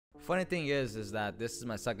funny thing is that this is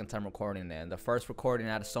my second time recording it, and the first recording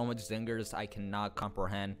had so much zingers I cannot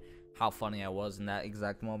comprehend how funny I was in that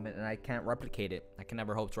exact moment, and I can't replicate it. I can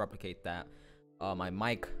never hope to replicate that. My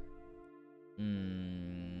mic,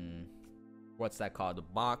 what's that called? The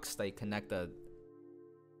box that you connect the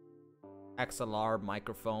XLR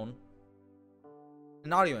microphone,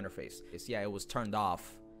 an audio interface. Yeah, it was turned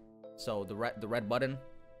off. So the red button,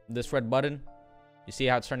 this red button, you see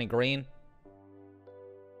how it's turning green?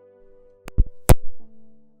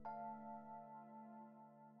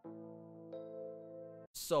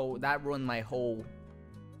 So that ruined my whole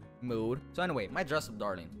mood. So anyway, my Dress Up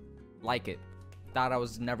Darling, like it. Thought I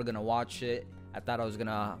was never gonna watch it. I thought I was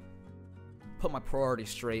gonna put my priorities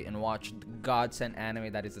straight and watch the godsend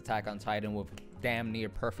anime that is Attack on Titan with damn near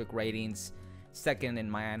perfect ratings, second in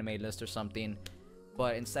my anime list or something.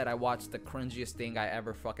 But instead I watched the cringiest thing I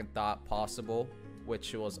ever fucking thought possible,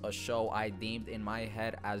 which was a show I deemed in my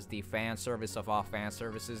head as the fan service of all fan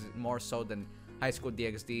services, more so than High School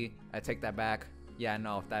DxD. I take that back. Yeah,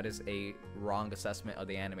 no, that is a wrong assessment of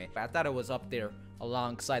the anime. I thought it was up there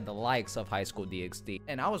alongside the likes of High School DxD.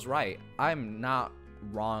 And I was right. I'm not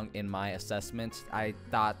wrong in my assessment. I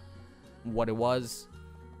thought what it was,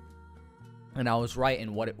 and I was right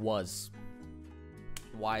in what it was.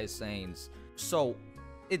 Wise sayings. So,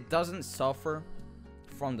 it doesn't suffer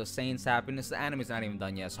from the same sappiness. The anime's not even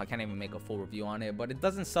done yet, so I can't even make a full review on it. But it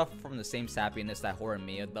doesn't suffer from the same sappiness that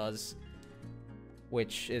Horimiya does,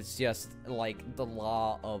 which is just like the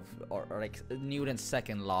law of, or like Newton's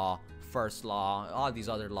second law, first law, all these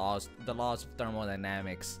other laws, the laws of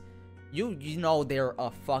thermodynamics. You know they're a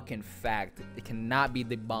fucking fact. It cannot be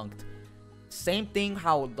debunked. Same thing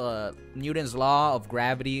how the Newton's law of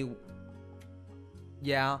gravity,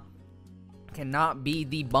 yeah, cannot be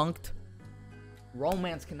debunked.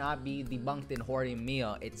 Romance cannot be debunked in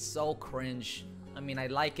Horimiya. It's so cringe. I mean, I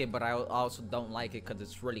like it, but I also don't like it because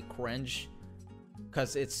it's really cringe.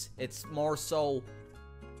 Because it's more so,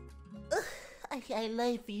 I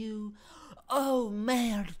love you. Oh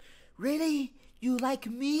man, really? You like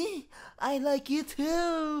me? I like you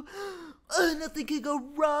too. Nothing can go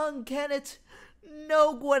wrong, can it?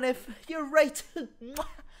 No, Gwyneth, you're right.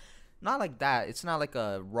 not like that. It's not like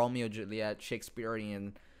a Romeo Juliet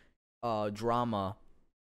Shakespearean drama,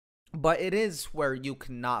 but it is where you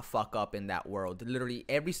cannot fuck up in that world. Literally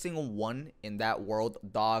every single one in that world,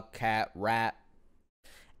 dog, cat, rat,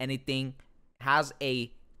 anything, has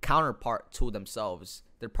a counterpart to themselves.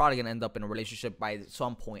 They're probably gonna end up in a relationship by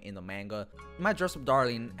some point in the manga. My Dress Up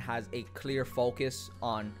Darling has a clear focus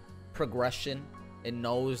on progression. It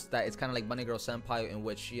knows that it's kind of like Bunny Girl Senpai, in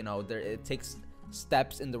which, you know, it takes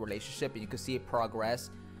steps in the relationship and you can see it progress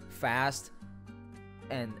fast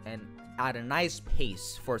and at a nice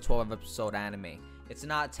pace for a 12 episode anime. It's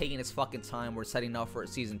not taking its fucking time. We're setting up for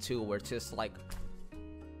season 2 where it's just like,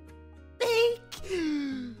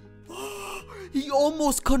 he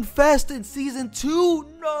almost confessed in season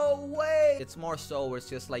 2. No way. It's more so where it's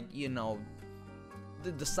just like, you know,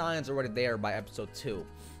 the signs are already there by episode 2,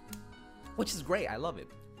 which is great. I love it.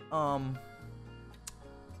 I'm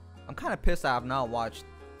kind of pissed I have not watched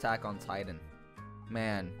Attack on Titan.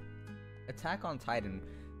 Man, Attack on Titan.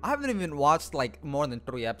 I haven't even watched like more than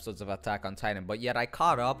 3 episodes of Attack on Titan, but yet I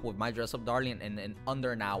caught up with My Dress Up Darling in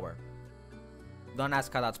under an hour. Don't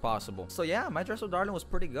ask how that's possible. So yeah, My Dress Up Darling was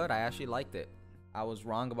pretty good. I actually liked it. I was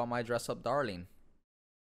wrong about My Dress Up Darling.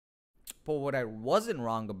 But what I wasn't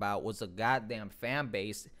wrong about was a goddamn fan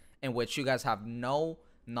base in which you guys have no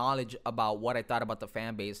knowledge about what I thought about the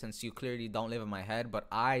fan base, since you clearly don't live in my head, but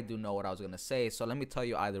I do know what I was gonna say. So let me tell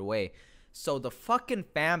you either way. So the fucking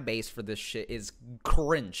fan base for this shit is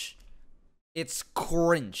cringe. It's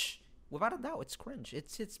cringe. Without a doubt, it's cringe.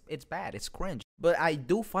 It's bad. It's cringe. But I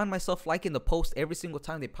do find myself liking the post every single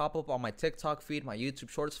time they pop up on my TikTok feed, my YouTube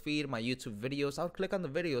Shorts feed, my YouTube videos. I'll click on the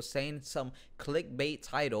video saying some clickbait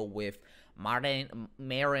title with Marin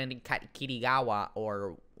Kirigawa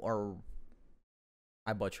or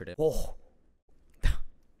I butchered it. Oh,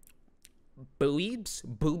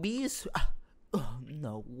 boobies. Oh,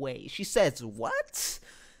 no way. She says what?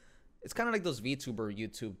 It's kind of like those VTuber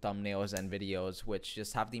YouTube thumbnails and videos, which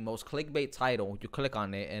just have the most clickbait title. You click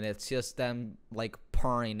on it, and it's just them, like,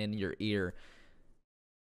 purring in your ear.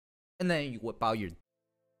 And then you whip out your...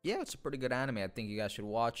 Yeah, it's a pretty good anime. I think you guys should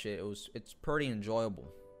watch it. It's pretty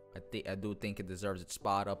enjoyable. I do think it deserves its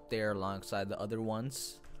spot up there alongside the other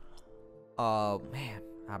ones. Man,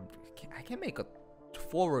 I can make a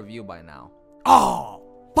full review by now. Oh!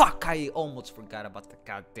 Fuck, I almost forgot about the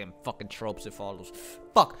goddamn fucking tropes it follows.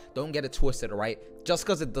 Fuck, don't get it twisted, alright? Just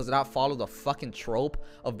because it does not follow the fucking trope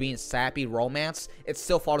of being sappy romance, it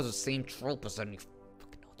still follows the same trope as any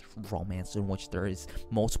fucking other romance in which there is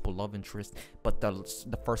multiple love interests, but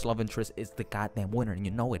the first love interest is the goddamn winner, and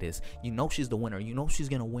you know it is. You know she's the winner. You know she's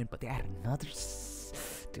gonna win, but they add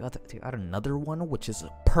another one which is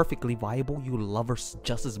perfectly viable. You love her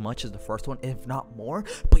just as much as the first one, if not more,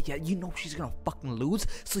 but yet you know she's gonna fucking lose,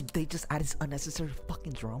 so they just add this unnecessary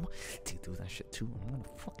fucking drama. To do that shit too, I'm gonna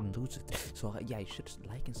fucking lose it. So yeah, you should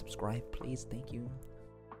like and subscribe, please. Thank you.